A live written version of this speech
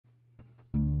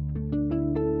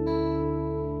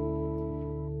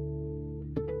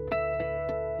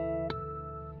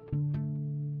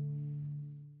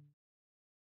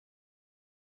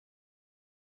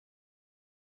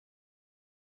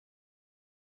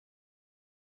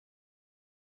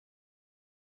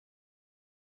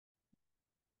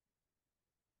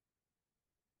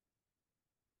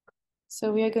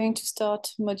So we are going to start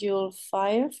module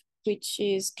 5, which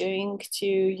is going to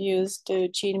use the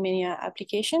GeneMania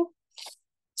application.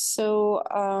 So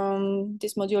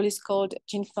this module is called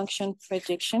gene function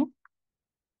prediction.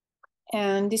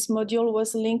 And this module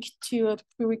was linked to a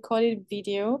pre-recorded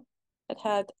video that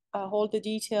had all the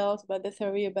details about the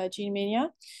theory about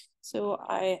GeneMania. So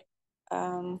I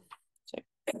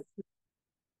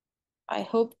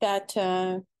hope that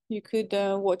you could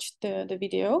watch the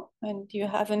video, and you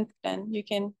haven't, then you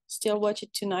can still watch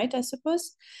it tonight, I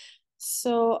suppose.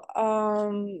 So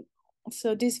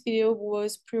so this video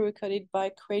was pre-recorded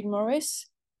by Craig Morris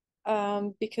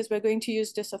because we're going to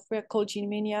use the software called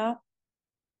GeneMania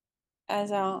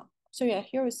as a, so yeah,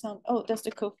 here is some, oh, that's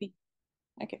the coffee.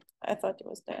 Okay, I thought it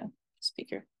was the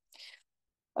speaker.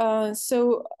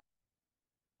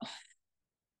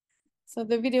 So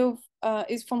the video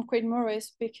is from Craig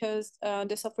Morris because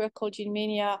the software called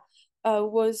GeneMania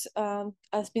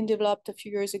has been developed a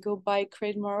few years ago by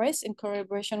Craig Morris in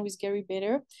collaboration with Gary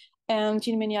Bader, and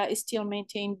GeneMania is still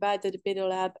maintained by the Bader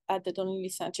Lab at the Donnelly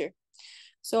Center.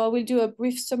 So I will do a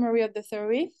brief summary of the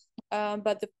theory,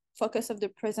 but the focus of the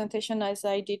presentation, as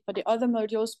I did for the other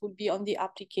modules, will be on the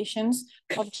applications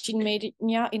of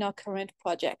GeneMania in our current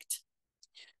project.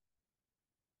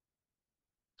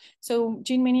 So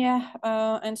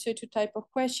GeneMania answer two types of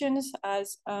questions,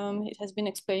 as it has been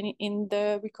explained in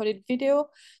the recorded video.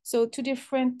 So two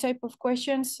different types of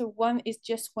questions. So one is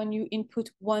just when you input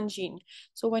one gene.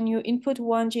 So when you input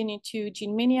one gene into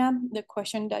GeneMania, the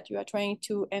question that you are trying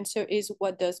to answer is,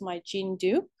 what does my gene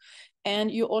do? And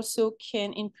you also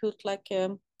can input like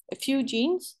a few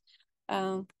genes,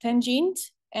 10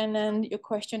 genes. And then your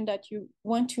question that you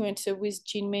want to answer with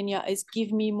GeneMania is,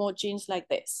 give me more genes like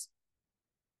this.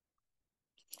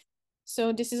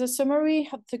 So this is a summary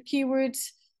of the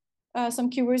keywords, some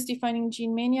keywords defining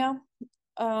GeneMania.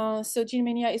 So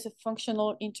GeneMania is a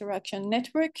functional interaction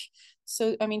network.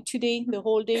 So, I mean, today, the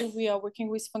whole day, we are working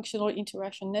with functional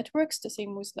interaction networks, the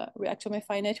same with the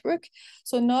Reactomify network.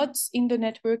 So nodes in the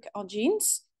network are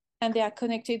genes, and they are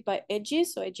connected by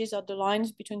edges. So edges are the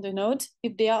lines between the nodes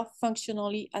if they are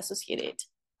functionally associated.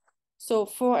 So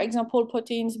for example,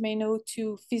 proteins may know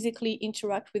to physically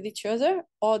interact with each other,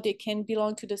 or they can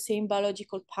belong to the same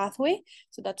biological pathway.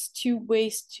 So that's two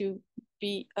ways to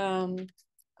be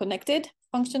connected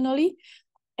functionally.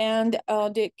 And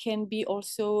they can be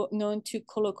also known to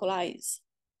colocalize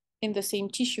in the same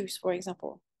tissues, for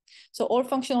example. So all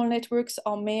functional networks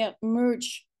are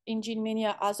merged in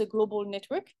GeneMania as a global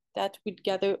network that would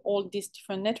gather all these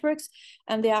different networks,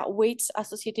 and there are weights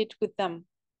associated with them.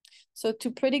 So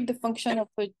to predict the function of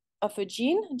a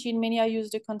gene, GeneMania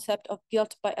used the concept of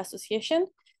guilt by association,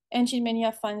 and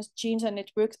GeneMania finds genes and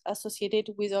networks associated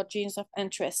with our genes of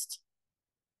interest.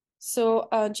 So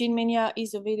GeneMania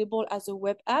is available as a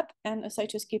web app and a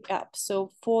Cytoscape app.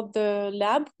 So for the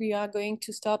lab, we are going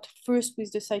to start first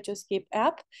with the Cytoscape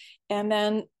app, and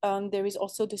then there is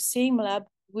also the same lab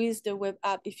with the web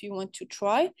app if you want to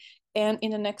try. And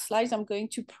in the next slides, I'm going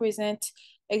to present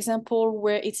example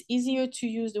where it's easier to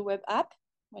use the web app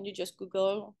when you just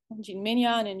Google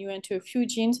GeneMania and then you enter a few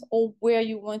genes, or where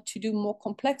you want to do more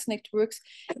complex networks.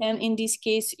 And in this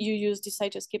case, you use the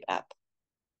Cytoscape app.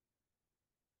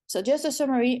 So just a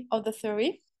summary of the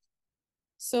theory.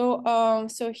 So,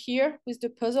 so here with the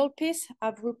puzzle piece,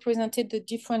 I've represented the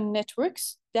different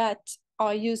networks that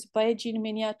are used by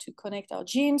GeneMania to connect our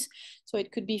genes. So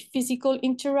it could be physical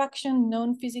interaction,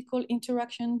 non-physical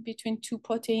interaction between two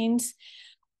proteins.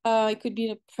 It could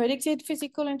be a predicted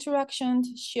physical interaction,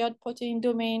 shared protein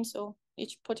domain. So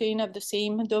each protein have the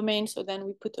same domain. So then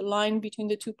we put a line between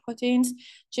the two proteins,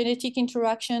 genetic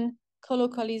interaction,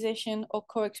 colocalization, or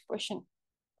co-expression.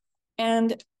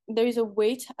 And there is a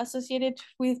weight associated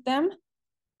with them.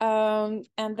 And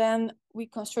then we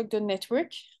construct the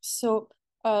network. So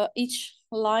each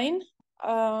line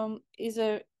is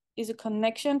a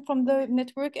connection from the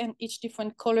network, and each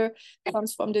different color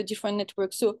comes from the different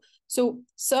network. So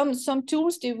some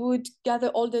tools, they would gather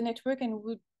all the network and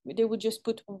they would just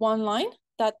put one line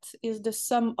that is the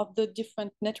sum of the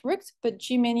different networks. But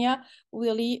GeneMania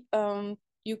really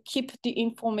you keep the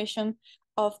information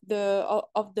of the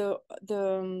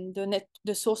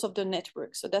source of the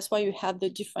network. So that's why you have the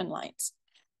different lines.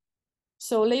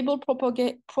 So label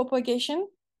propagation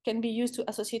can be used to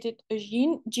associate a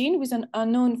gene with an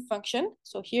unknown function.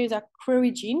 So here is a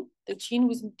query gene, the gene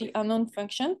with the unknown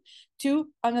function, to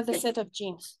another set of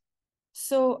genes.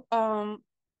 So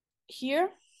here,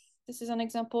 this is an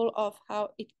example of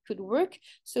how it could work.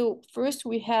 So first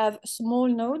we have small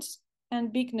nodes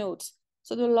and big nodes.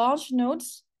 So the large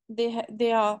nodes,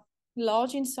 they are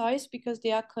large in size because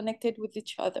they are connected with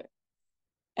each other.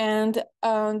 And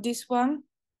this one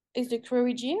is the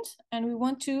query genes, and we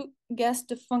want to guess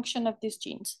the function of these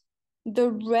genes.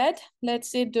 The red, let's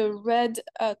say the red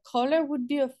color would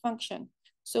be a function.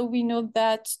 So we know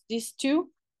that these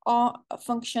two are a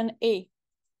function A,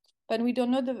 but we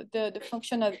don't know the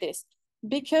function of this.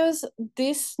 Because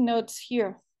these nodes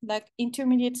here, like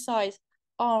intermediate size,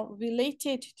 are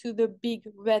related to the big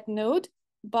red node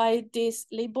by this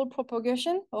label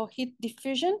propagation or heat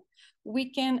diffusion, we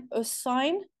can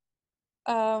assign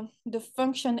the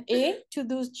function A to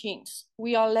those genes.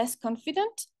 We are less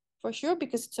confident for sure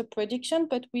because it's a prediction,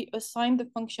 but we assign the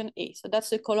function A. So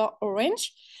that's the color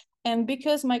orange. And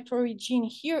because my query gene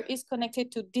here is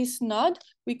connected to this node,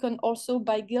 we can also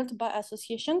by guilt by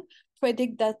association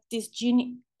predict that this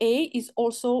gene A is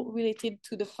also related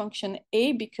to the function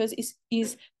A because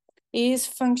it is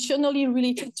functionally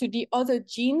related to the other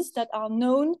genes that are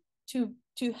known to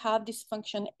have this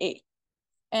function A.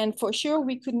 And for sure,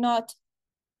 we could not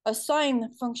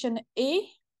assign function A,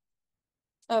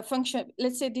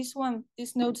 let's say this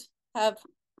nodes have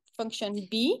function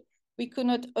B. We could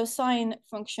not assign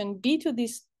function B to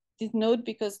this node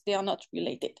because they are not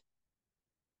related.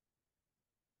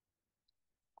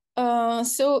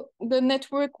 So the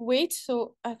network weight,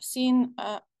 so I've seen,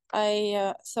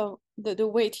 so the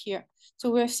weight here. So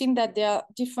we've seen that there are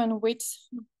different weights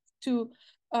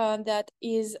that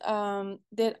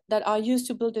are used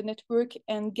to build a network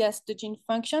and guess the gene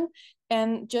function.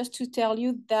 And just to tell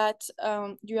you that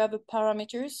you have a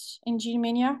parameters in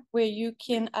GeneMania where you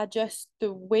can adjust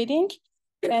the weighting,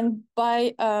 and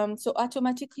by so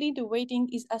automatically the weighting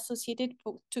is associated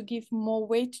to give more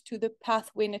weight to the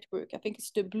pathway network. I think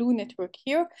it's the blue network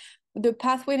here. The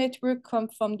pathway network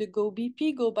comes from the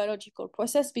GoBP, Go Biological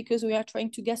Process, because we are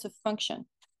trying to guess a function.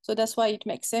 So that's why it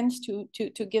makes sense to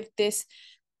give this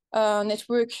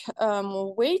network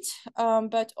more weight,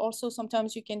 but also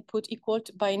sometimes you can put equal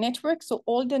to by network. So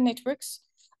all the networks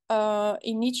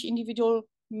in each individual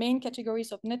main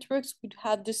categories of networks would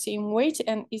have the same weight,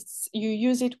 and you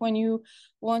use it when you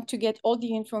want to get all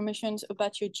the information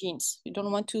about your genes. You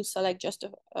don't want to select just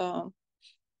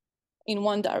in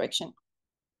one direction.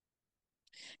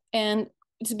 And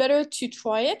it's better to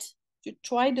try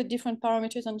the different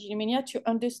parameters on GeneMania to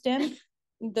understand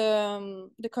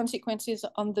the consequences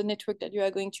on the network that you are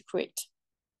going to create.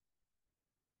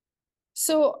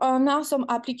 So now some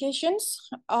applications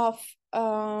of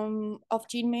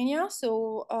GeneMania.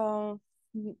 So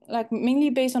like mainly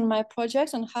based on my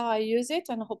projects and how I use it,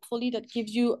 and hopefully that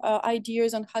gives you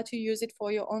ideas on how to use it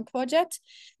for your own project.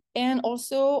 And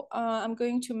also I'm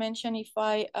going to mention if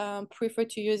I prefer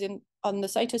to use it on the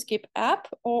Cytoscape app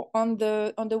or on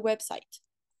the website.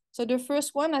 So the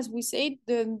first one, as we said,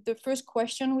 the first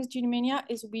question with GeneMania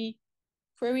is we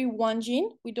query one gene,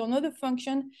 we don't know the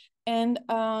function, and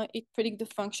it predicts the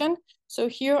function. So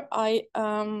here I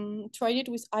tried it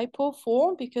with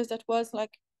IPO4 because that was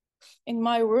like in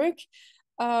my work.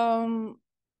 My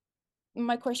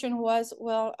question was,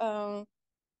 well,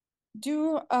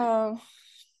 do a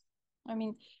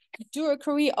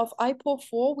query of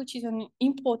IPO4, which is an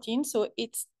importin. So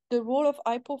it's the role of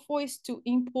IPO4 is to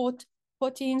import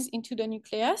proteins into the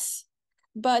nucleus,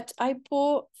 but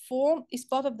IPO4 is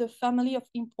part of the family of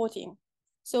importin.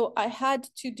 So I had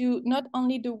to do not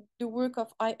only the work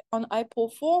on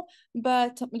IPO4,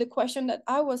 but the question that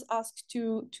I was asked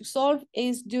to solve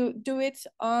is do it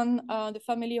on the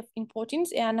family of importins,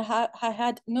 and I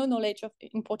had no knowledge of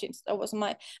importins. That was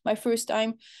my first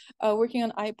time working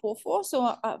on IPO4.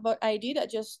 So what I did, I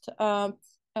just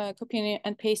copy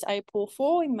and paste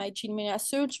IPO4 in my GeneMania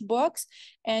search box,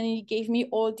 and it gave me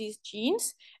all these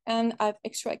genes, and I've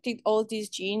extracted all these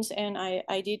genes, and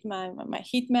I did my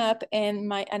heat map and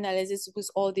my analysis with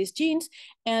all these genes.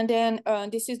 And then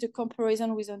this is the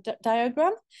comparison with a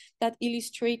diagram that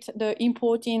illustrates the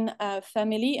importin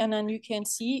family. And then you can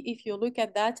see, if you look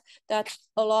at that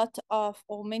a lot of,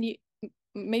 or many,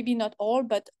 maybe not all,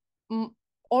 but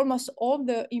almost all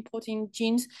the important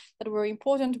genes that were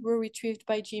important were retrieved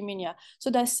by GeneMania. So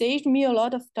that saved me a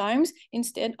lot of times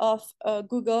instead of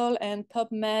Google and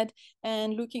PubMed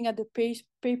and looking at the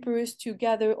papers to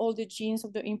gather all the genes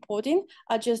of the importin.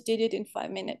 I just did it in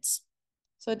 5 minutes.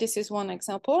 So this is one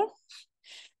example.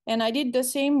 And I did the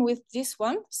same with this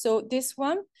one. So this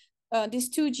one, these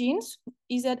two genes,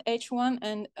 EZH1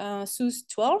 and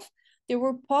SUS12, they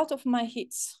were part of my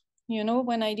hits, you know,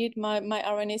 when I did my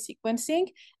RNA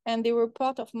sequencing, and they were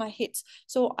part of my hits.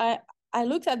 So I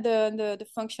looked at the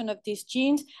function of these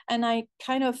genes, and I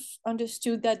kind of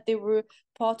understood that they were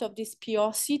part of this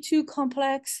PRC2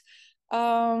 complex,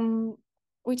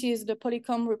 which is the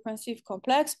polycomb repulsive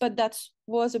complex, but that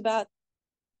was about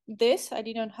this. I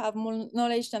didn't have more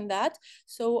knowledge than that.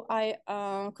 So I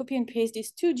copy and paste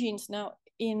these 2 genes now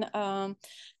in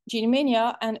Gene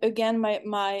Mania. And again,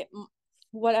 my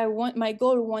goal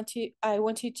I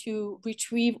wanted to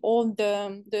retrieve all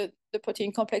the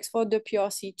protein complex for the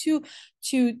PRC2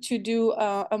 to do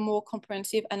a more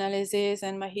comprehensive analysis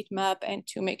and my heat map, and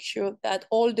to make sure that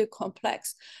all the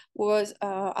complex was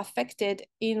affected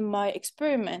in my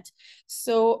experiment.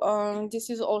 So this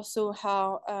is also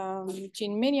how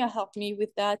Gene Mania helped me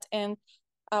with that. And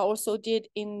I also did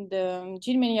in the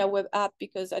Gene Mania web app,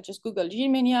 because I just Googled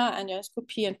Gene Mania and just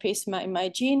copy and paste my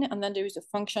gene, and then there is a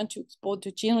function to export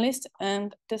the gene list,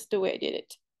 and that's the way I did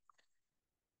it.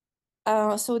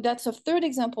 So that's a third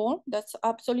example. That's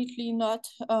absolutely not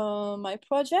my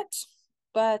project,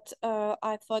 but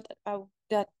I thought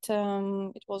that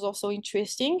it was also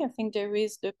interesting. I think there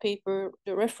is the paper,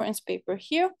 the reference paper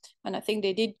here, and I think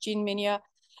they did Gene Mania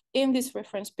in this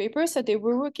reference paper. So they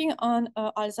were working on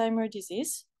Alzheimer's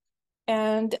disease.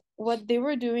 And what they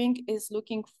were doing is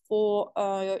looking for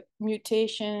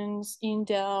mutations,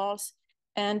 indels,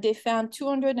 and they found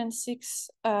 206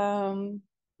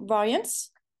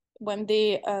 variants when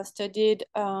they studied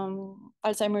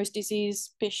Alzheimer's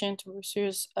disease patient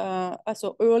versus,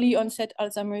 so early onset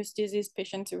Alzheimer's disease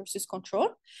patient versus control.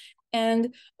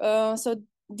 And so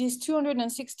these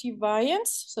 260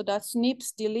 variants, so that's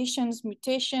SNPs, deletions,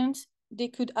 mutations, they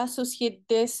could associate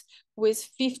this with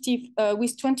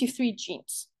 23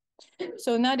 genes.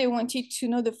 So now they wanted to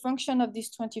know the function of these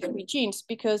 23 genes,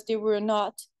 because they were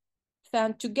not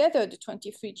found together, the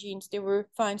 23 genes. They were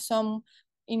found some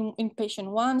in patient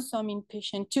 1, some in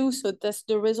patient 2. So that's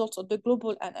the result of the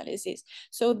global analysis.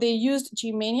 So they used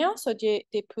Gene Mania. So they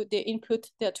input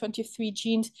their 23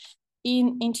 genes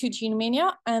into Gene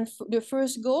Mania, and the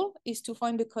first goal is to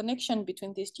find the connection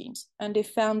between these genes. And they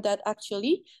found that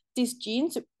actually these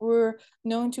genes were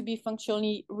known to be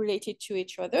functionally related to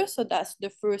each other. So that's the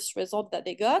first result that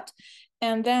they got.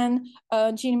 And then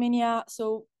Gene Mania,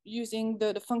 so using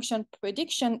the function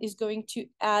prediction, is going to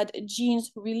add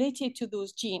genes related to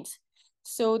those genes.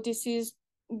 So this is,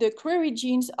 the query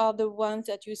genes are the ones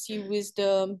that you see with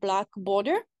the black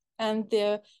border, and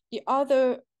the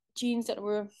other genes that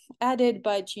were added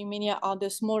by Gene Mania are the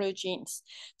smaller genes.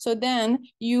 So then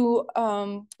you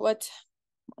what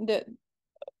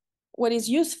is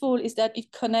useful is that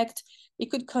it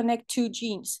could connect 2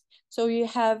 genes. So you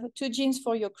have 2 genes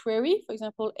for your query, for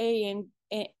example, A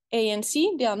and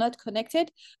C, they are not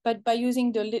connected, but by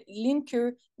using the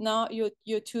linker, now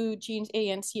your 2 genes A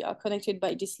and C are connected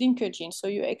by this linker gene. So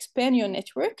you expand your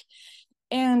network.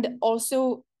 And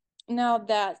also, now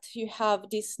that you have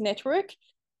this network,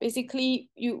 basically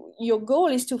your goal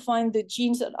is to find the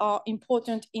genes that are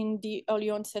important in the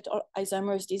early onset of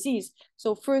Alzheimer's disease.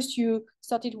 So first you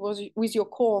started with your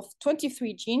core of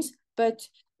 23 genes, but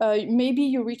maybe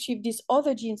you retrieve these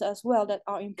other genes as well that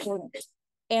are important.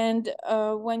 And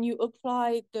when you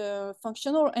apply the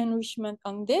functional enrichment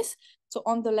on this, so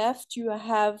on the left, you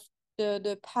have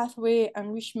the pathway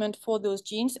enrichment for those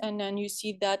genes, and then you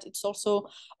see that it's also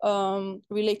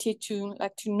related to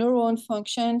neuron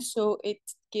function. So it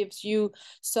gives you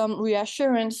some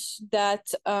reassurance that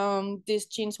these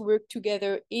genes work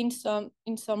together in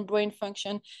some brain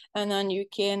function, and then you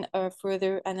can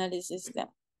further analyze them.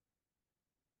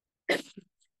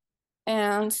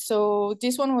 And so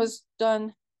this one was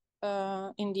done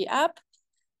in the app,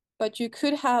 but you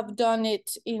could have done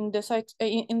it in the site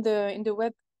in the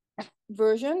web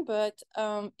version, but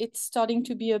it's starting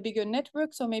to be a bigger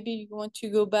network. So maybe you want to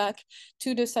go back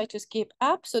to the Cytoscape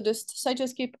app. So the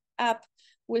Cytoscape app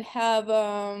will have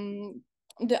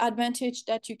the advantage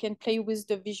that you can play with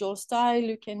the visual style,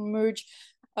 you can merge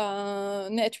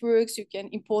networks, you can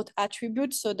import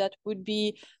attributes. So that would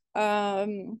be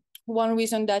one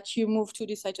reason that you move to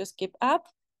the Cytoscape app.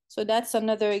 So that's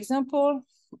another example.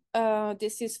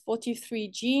 This is 43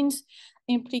 genes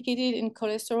implicated in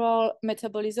cholesterol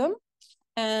metabolism.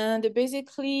 And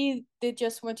basically, they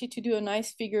just wanted to do a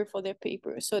nice figure for their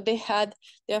paper. So they had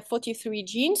their 43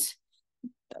 genes,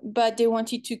 but they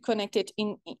wanted to connect it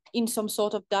in some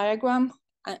sort of diagram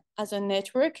as a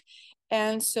network.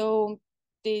 And so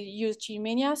they used Gene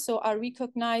Mania. So I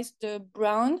recognized the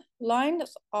brown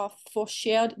lines for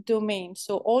shared domain.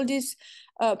 So all these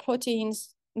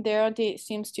proteins there, they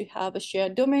seems to have a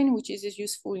shared domain, which is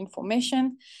useful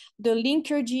information. The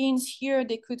linker genes here,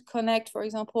 they could connect, for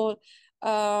example,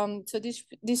 so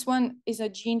this one is a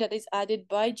gene that is added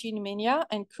by Gene Mania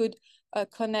and could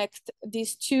connect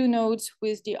these 2 nodes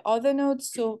with the other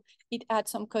nodes. So it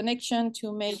adds some connection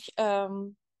to make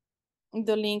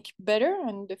the link better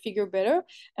and the figure better.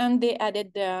 And they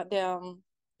added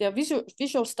their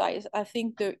visual styles. I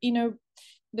think the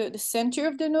center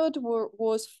of the node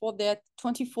was for their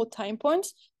 24 time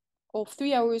points or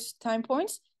 3 hours time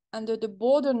points, and the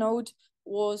border node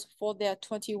was for their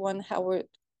 21-hour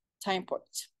time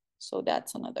points. So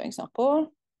that's another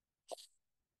example.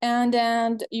 And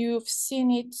then you've seen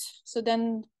it. So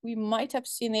then we might have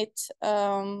seen it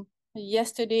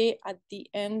yesterday at the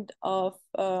end of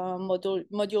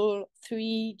module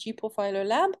 3 GProfiler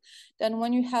lab. Then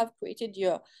when you have created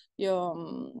your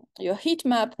heat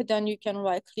map, then you can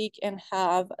right click and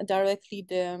have directly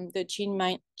the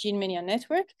GeneMania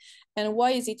network. And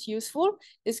why is it useful?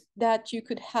 Is that you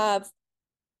could have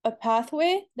a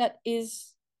pathway that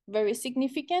is very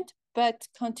significant, but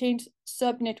contains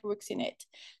sub-networks in it.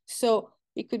 So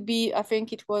it could be, I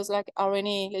think it was like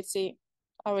RNA, let's say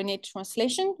RNA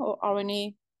translation or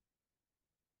RNA,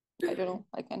 I don't know,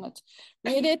 I cannot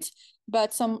read it,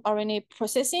 but some RNA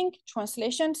processing,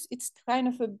 translations, it's kind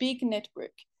of a big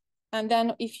network. And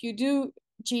then if you do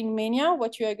GeneMania,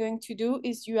 what you are going to do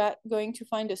is you are going to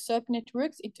find the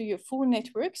sub-networks into your full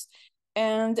networks.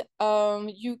 And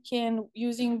you can,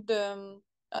 using the,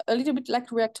 a little bit like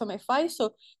Reactomify.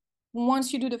 So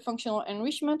once you do the functional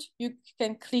enrichment, you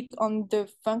can click on the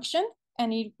function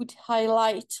and it would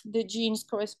highlight the genes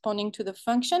corresponding to the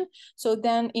function. So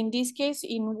then in this case,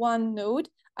 in one node,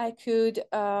 I could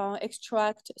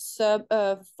extract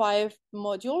 5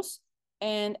 modules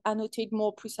and annotate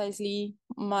more precisely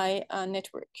my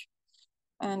network.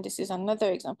 And this is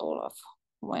another example of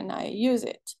when I use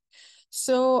it.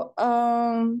 So,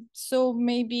 so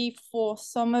maybe for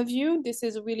some of you, this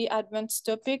is a really advanced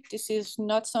topic. This is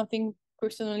not something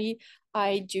personally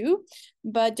I do,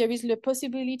 but there is the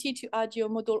possibility to add your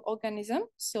model organism.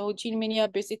 So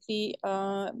GeneMania basically,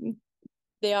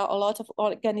 there are a lot of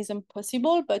organisms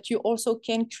possible, but you also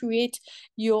can create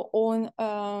your own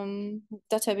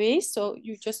database. So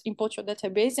you just import your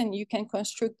database and you can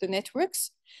construct the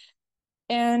networks.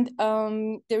 And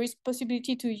there is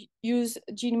possibility to use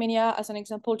GeneMania as an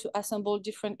example to assemble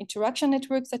different interaction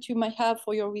networks that you might have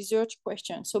for your research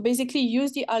question. So basically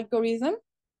use the algorithm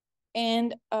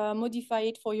and modify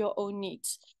it for your own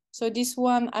needs. So this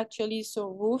one actually, so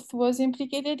Ruth was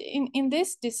implicated in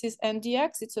this. This is NDX.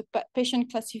 It's a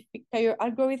patient classifier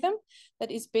algorithm that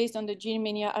is based on the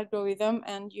GeneMania algorithm,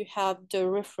 and you have the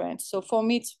reference. So for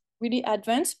me, it's really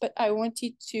advanced, but I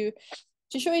wanted to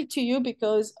show it to you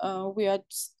because we are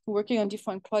working on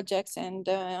different projects, and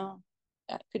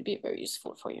that could be very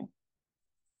useful for you.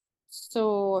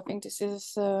 So I think this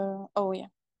is, oh yeah.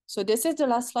 So this is the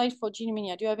last slide for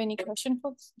GeneMania. Do you have any question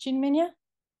for GeneMania?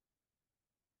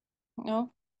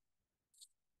 No?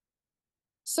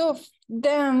 So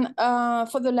then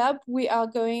for the lab, we are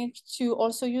going to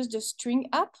also use the string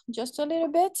app just a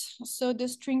little bit. So the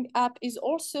string app is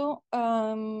also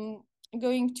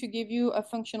going to give you a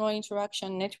functional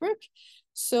interaction network.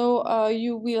 So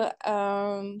you will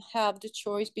have the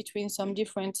choice between some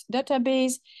different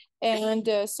database. And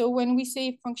so when we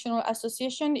say functional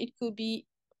association, it could be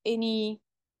any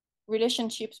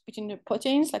relationships between the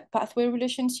proteins, like pathway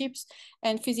relationships,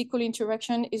 and physical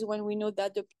interaction is when we know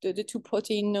that the two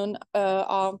proteins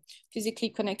are physically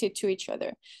connected to each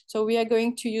other. So we are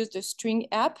going to use the string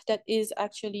app that is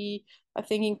actually, I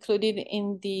think, included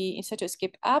in the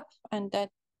Cytoscape app, and that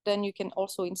then you can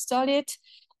also install it.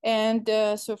 And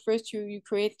so first you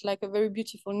create like a very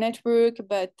beautiful network,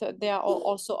 but there are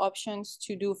also options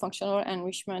to do functional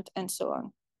enrichment and so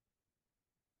on.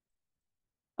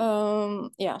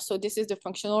 Yeah, so this is the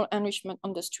functional enrichment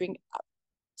on the string app.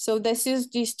 So this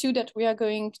is these two that we are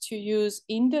going to use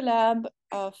in the lab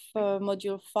of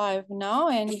module 5 now,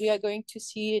 and we are going to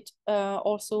see it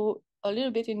also a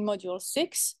little bit in module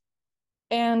 6.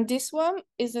 And this one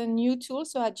is a new tool,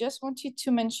 so I just wanted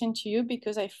to mention to you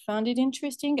because I found it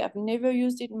interesting. I've never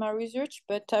used it in my research,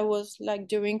 but I was like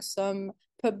doing some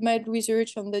PubMed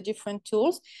research on the different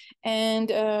tools,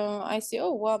 and I say,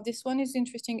 oh wow, this one is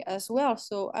interesting as well.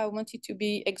 So I wanted to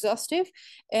be exhaustive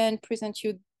and present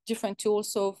you different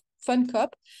tools. So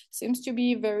FunCup seems to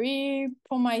be very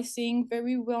promising,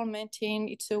 very well maintained.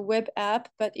 It's a web app,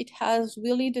 but it has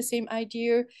really the same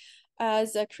idea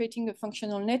as creating a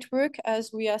functional network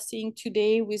as we are seeing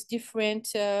today with different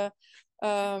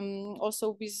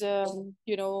also with,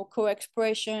 you know,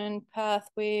 co-expression,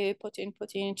 pathway,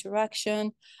 protein-protein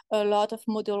interaction, a lot of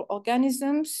model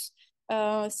organisms.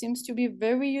 Seems to be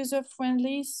very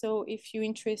user-friendly. So if you're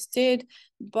interested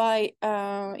by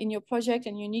in your project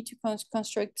and you need to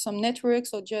construct some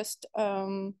networks or just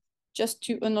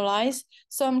to analyze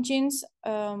some genes,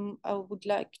 I would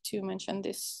like to mention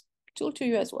this tool to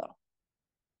you as well.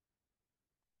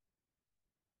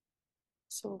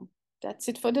 So that's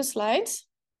it for the slides.